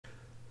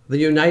The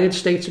United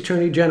States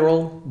Attorney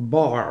General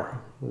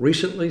Barr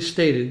recently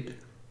stated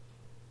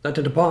that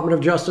the Department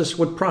of Justice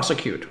would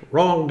prosecute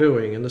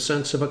wrongdoing in the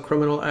sense of a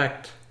criminal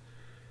act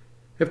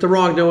if the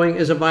wrongdoing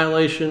is a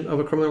violation of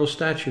a criminal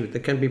statute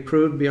that can be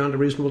proved beyond a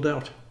reasonable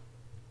doubt.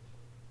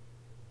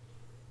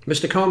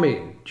 Mr.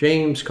 Comey,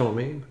 James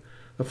Comey,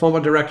 the former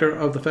director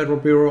of the Federal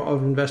Bureau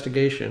of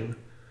Investigation,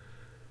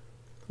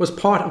 was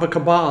part of a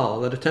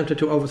cabal that attempted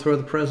to overthrow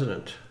the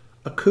president,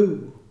 a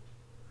coup.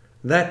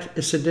 That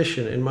is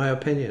sedition, in my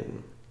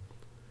opinion.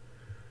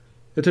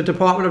 If the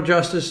Department of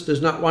Justice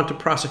does not want to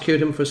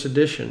prosecute him for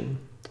sedition,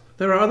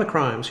 there are other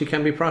crimes he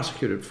can be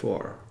prosecuted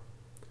for.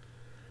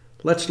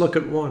 Let's look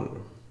at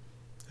one.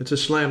 It's a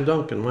slam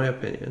dunk, in my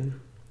opinion.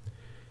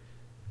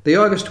 The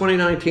August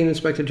 2019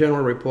 Inspector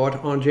General report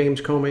on James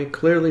Comey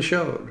clearly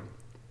showed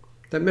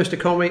that Mr.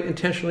 Comey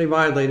intentionally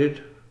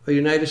violated a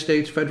United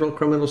States federal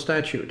criminal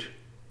statute,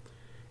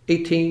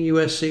 18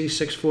 U.S.C.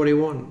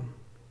 641.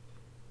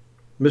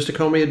 Mr.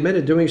 Comey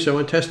admitted doing so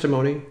in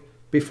testimony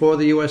before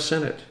the U.S.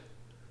 Senate,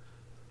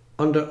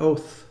 under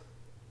oath.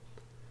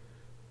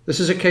 This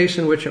is a case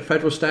in which a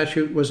federal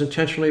statute was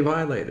intentionally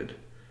violated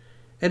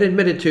and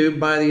admitted to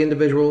by the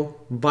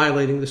individual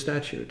violating the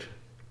statute.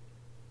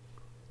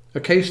 A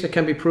case that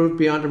can be proved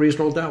beyond a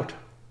reasonable doubt.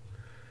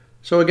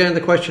 So again,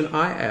 the question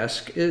I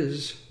ask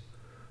is,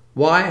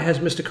 why has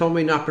Mr.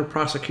 Comey not been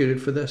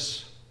prosecuted for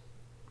this?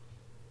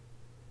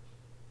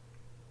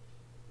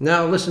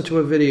 Now listen to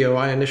a video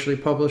I initially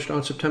published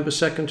on September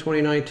 2nd,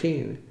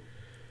 2019,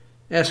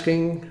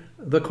 asking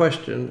the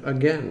question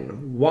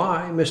again,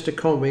 why Mr.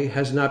 Comey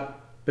has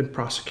not been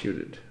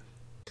prosecuted.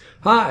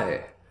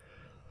 Hi!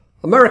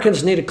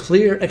 Americans need a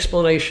clear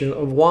explanation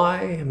of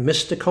why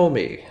Mr.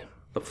 Comey,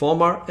 the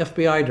former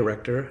FBI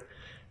director,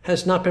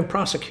 has not been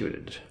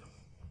prosecuted.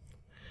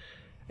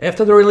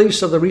 After the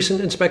release of the recent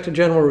Inspector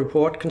General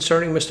report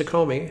concerning Mr.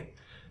 Comey,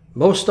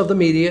 most of the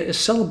media is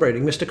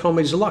celebrating Mr.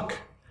 Comey's luck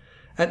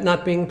at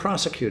not being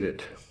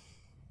prosecuted.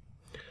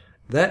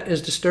 That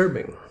is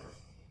disturbing.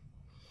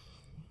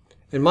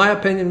 In my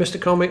opinion, Mr.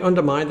 Comey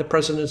undermined the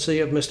presidency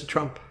of Mr.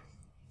 Trump.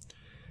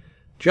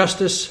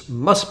 Justice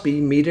must be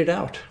meted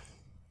out.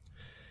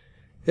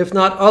 If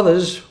not,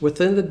 others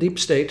within the deep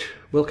state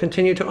will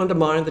continue to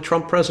undermine the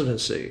Trump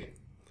presidency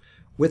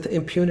with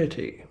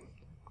impunity.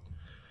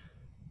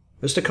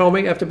 Mr.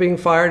 Comey, after being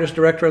fired as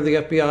director of the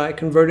FBI,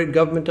 converted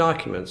government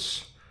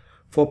documents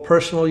for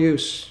personal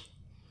use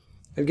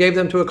and gave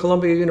them to a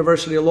Columbia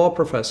University law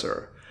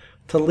professor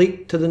to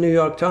leak to the New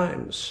York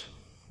Times.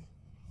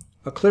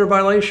 A clear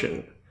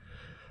violation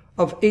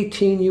of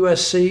 18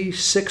 U.S.C.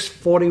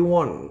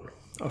 641,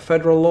 a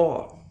federal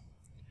law.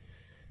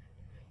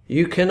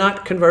 You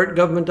cannot convert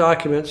government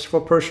documents for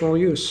personal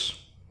use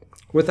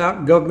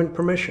without government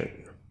permission.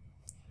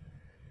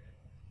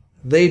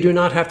 They do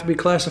not have to be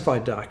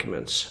classified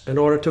documents in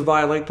order to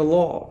violate the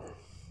law.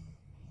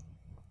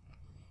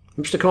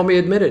 Mr. Comey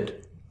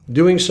admitted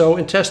doing so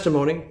in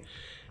testimony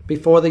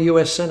before the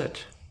U.S.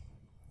 Senate.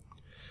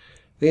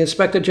 The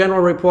Inspector General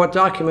report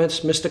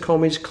documents Mr.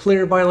 Comey's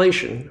clear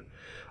violation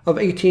of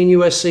 18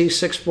 U.S.C.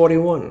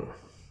 641.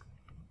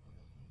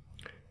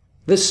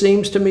 This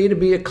seems to me to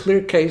be a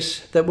clear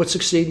case that would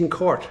succeed in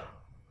court.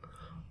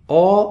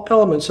 All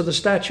elements of the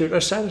statute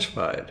are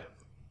satisfied.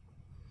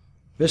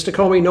 Mr.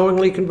 Comey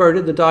knowingly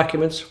converted the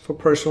documents for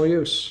personal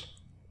use.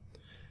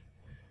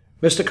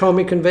 Mr.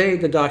 Comey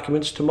conveyed the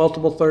documents to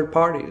multiple third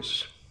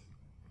parties.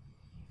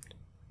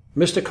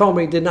 Mr.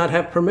 Comey did not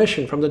have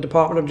permission from the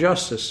Department of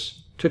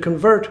Justice to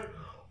convert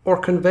or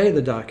convey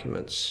the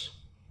documents.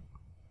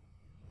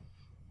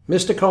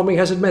 Mr. Comey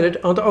has admitted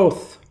under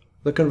oath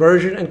the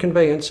conversion and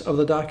conveyance of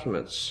the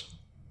documents.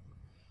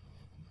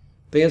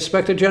 The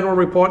Inspector General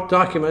report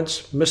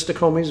documents Mr.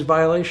 Comey's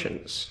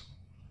violations.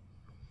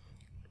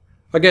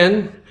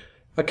 Again,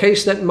 a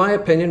case that, in my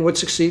opinion, would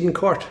succeed in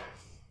court.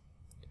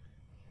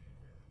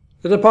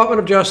 The Department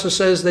of Justice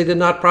says they did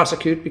not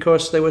prosecute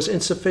because there was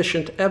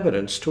insufficient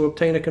evidence to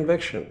obtain a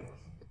conviction.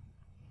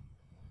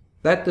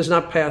 That does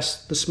not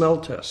pass the smell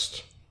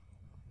test.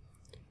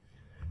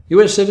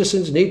 U.S.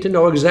 citizens need to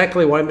know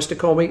exactly why Mr.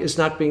 Comey is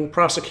not being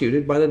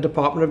prosecuted by the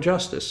Department of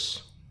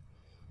Justice,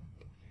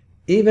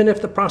 even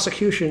if the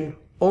prosecution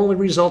only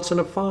results in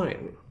a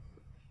fine.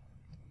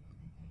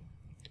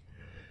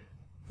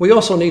 We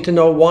also need to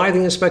know why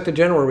the Inspector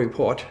General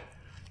report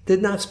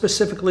did not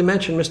specifically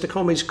mention Mr.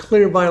 Comey's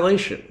clear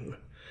violation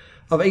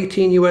of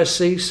 18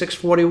 U.S.C.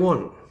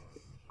 641.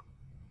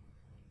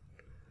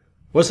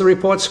 Was the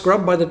report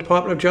scrubbed by the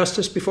Department of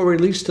Justice before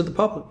release to the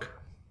public?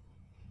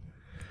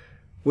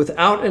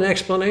 Without an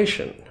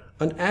explanation,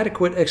 an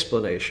adequate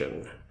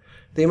explanation,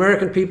 the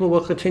American people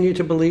will continue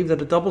to believe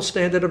that a double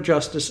standard of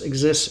justice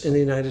exists in the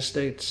United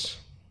States.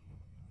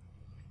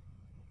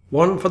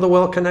 One for the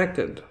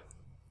well-connected,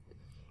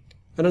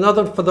 and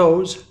another for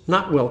those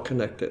not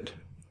well-connected.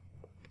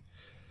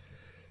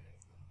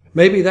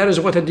 Maybe that is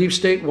what the deep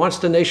state wants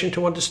the nation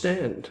to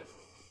understand.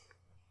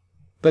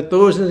 That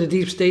those in the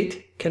deep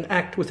state can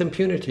act with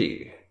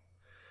impunity.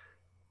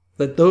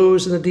 That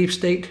those in the deep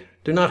state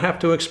do not have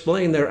to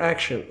explain their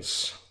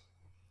actions.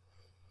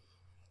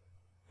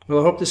 Well,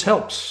 I hope this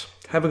helps.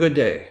 Have a good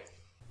day.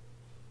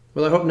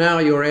 Well, I hope now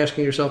you are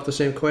asking yourself the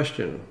same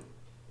question.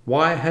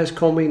 Why has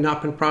Comey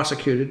not been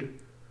prosecuted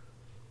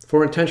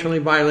for intentionally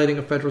violating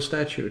a federal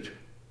statute?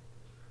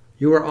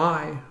 You or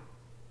I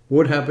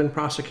would have been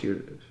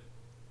prosecuted.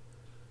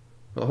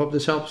 Well, I hope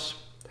this helps.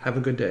 Have a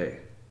good day.